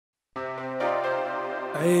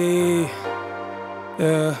Hey,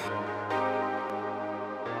 yeah,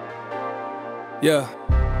 yeah.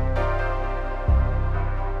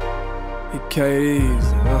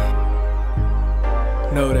 KDZY,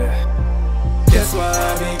 know that. That's why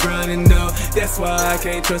I be grinding though. That's why I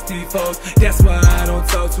can't trust these folks. That's why I don't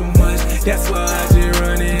talk too much. That's why I just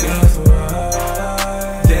run it up.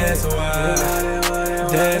 That's why.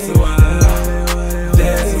 That's why.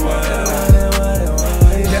 That's why.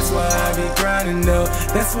 That's why I be grinding though.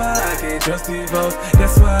 That's why I can't trust these folks.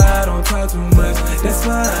 That's why I don't talk too much. That's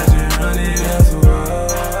why I just run it up.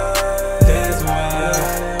 That's why.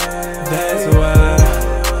 That's why.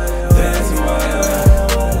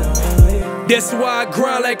 That's why I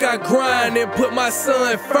grind like I grind and put my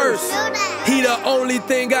son first. He the only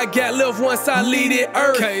thing I got left once I leave the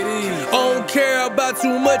earth. I don't care about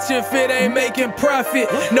too much if it ain't making profit.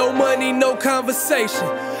 No money, no conversation.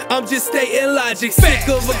 I'm just stating logic. Sick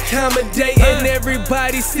of accommodating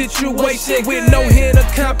everybody's situation with no hint of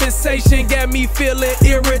compensation. Got me feeling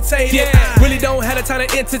irritated. Really don't have the time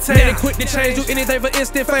to entertain and quick to change. Do anything for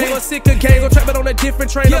instant fame. I'm sick of games. I'm trapping on a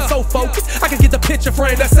different train. I'm so focused. I can get the picture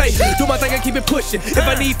framed. I say, do my thing and keep it pushing. If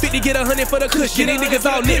I need 50, get 100 for the cushion. These niggas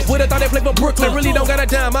all lit. Would've thought they played for Brooklyn. Really don't got a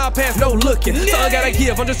dime. I'll pass no looking. So I gotta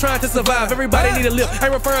give. I'm just trying to survive. Everybody need a lift. I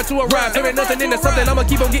ain't referring to a ride. There ain't nothing into something. I'ma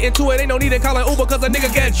keep on getting to it. Ain't no need to call an Uber cause a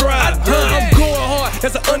nigga got drive. I'm going hard.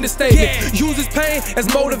 That's an understatement. Use this pain as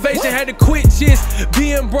motivation. Had to quit just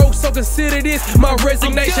being broke. So consider this my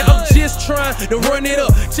resignation. I'm just trying to run it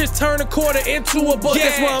up. Just turn a quarter into a buck.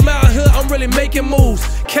 That's why I'm out here. I'm really making moves.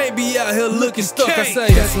 Can't be out here looking stuck. I say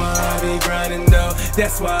that's why I be grinding though.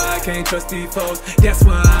 That's why I can't trust these folks. That's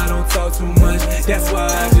why I don't talk too much. That's why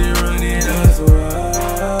I just run it up.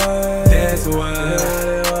 That's why.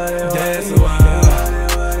 That's why.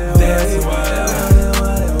 That's why.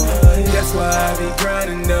 That's why I be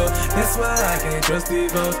grinding though. That's why I can't trust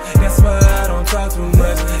these folks. That's why I don't talk too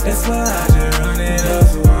much. That's why I just run it up.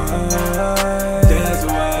 That's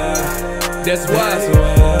why. That's why.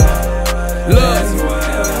 Look.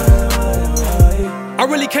 I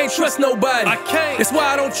really can't trust nobody. I can't. That's why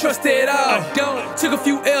I don't trust it at all. I don't. Took a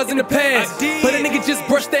few L's in the past, but a nigga just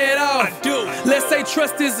brushed that off. I do. Let's say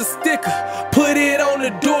trust is a sticker. Put it on the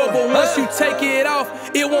door, but once you take it off,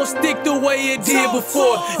 it won't stick the way it did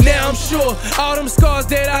before. Now I'm sure all them scars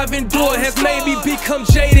that I've endured has made me become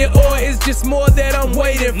jaded, or it's just more that I'm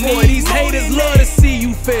waiting for. These haters love to see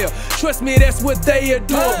you fail. Trust me, that's what they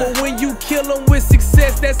adore. But when you kill them with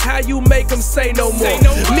success, that's how you make them say no more.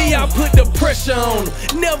 Me, I put the pressure on them.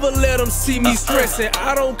 Never let them see me stressing.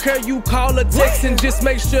 I don't care you call or text and just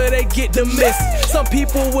make sure they get the message. Some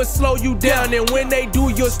people will slow you down, and when they do,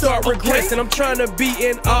 you'll start regressing. I'm trying to be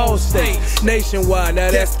in all states, nationwide, now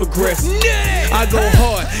that's progressive. I go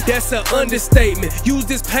hard, that's an understatement. Use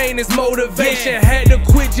this pain as motivation. Had to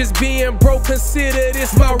quit just being broke, consider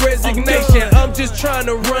this my resignation. I'm just trying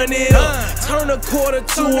to run it up, turn a quarter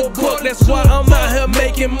to a buck. That's why I'm out here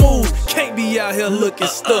making moves. Can't be out here looking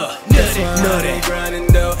stuck. Nutty.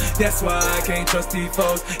 That's why I can't trust these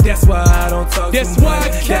folks. That's why I don't talk too much. That's why I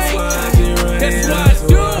can't. That's why I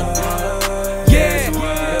do. Yeah.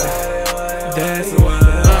 That's why.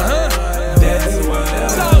 That's why.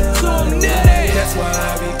 Talk to them, nutty. That's why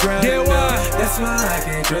I be grinding. That's why I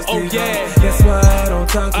can't trust these folks. That's why I don't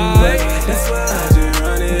talk too much. That's why I just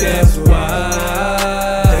run it. That's why.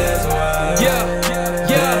 That's why. Yeah. Yeah.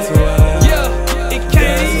 That's why. Yeah. It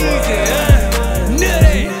can't easy.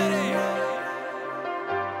 Nutty.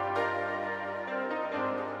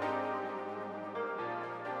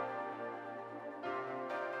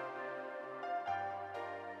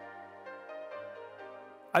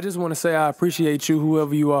 I just want to say I appreciate you,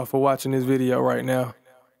 whoever you are, for watching this video right now.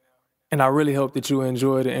 And I really hope that you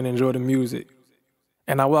enjoyed it and enjoy the music.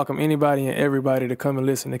 And I welcome anybody and everybody to come and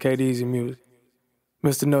listen to KDZY music.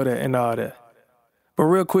 Mr. KnowDat and all that. But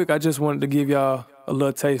real quick, I just wanted to give y'all a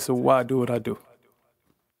little taste of why I do what I do.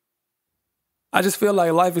 I just feel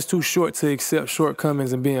like life is too short to accept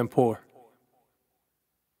shortcomings and being poor.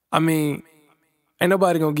 I mean, ain't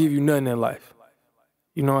nobody gonna give you nothing in life.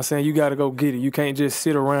 You know what I'm saying? You gotta go get it. You can't just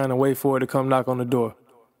sit around and wait for it to come knock on the door.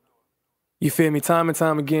 You feel me? Time and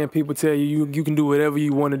time again, people tell you, you can do whatever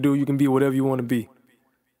you want to do. You can be whatever you want to be.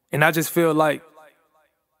 And I just feel like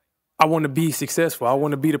I want to be successful. I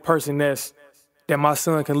want to be the person that my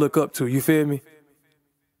son can look up to. You feel me?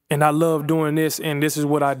 And I love doing this, and this is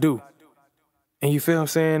what I do. And you feel what I'm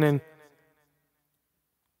saying? And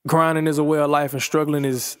grinding is a way of life, and struggling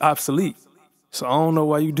is obsolete. So I don't know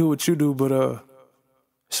why you do what you do, but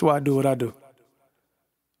that's why I do what I do.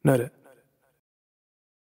 Know that.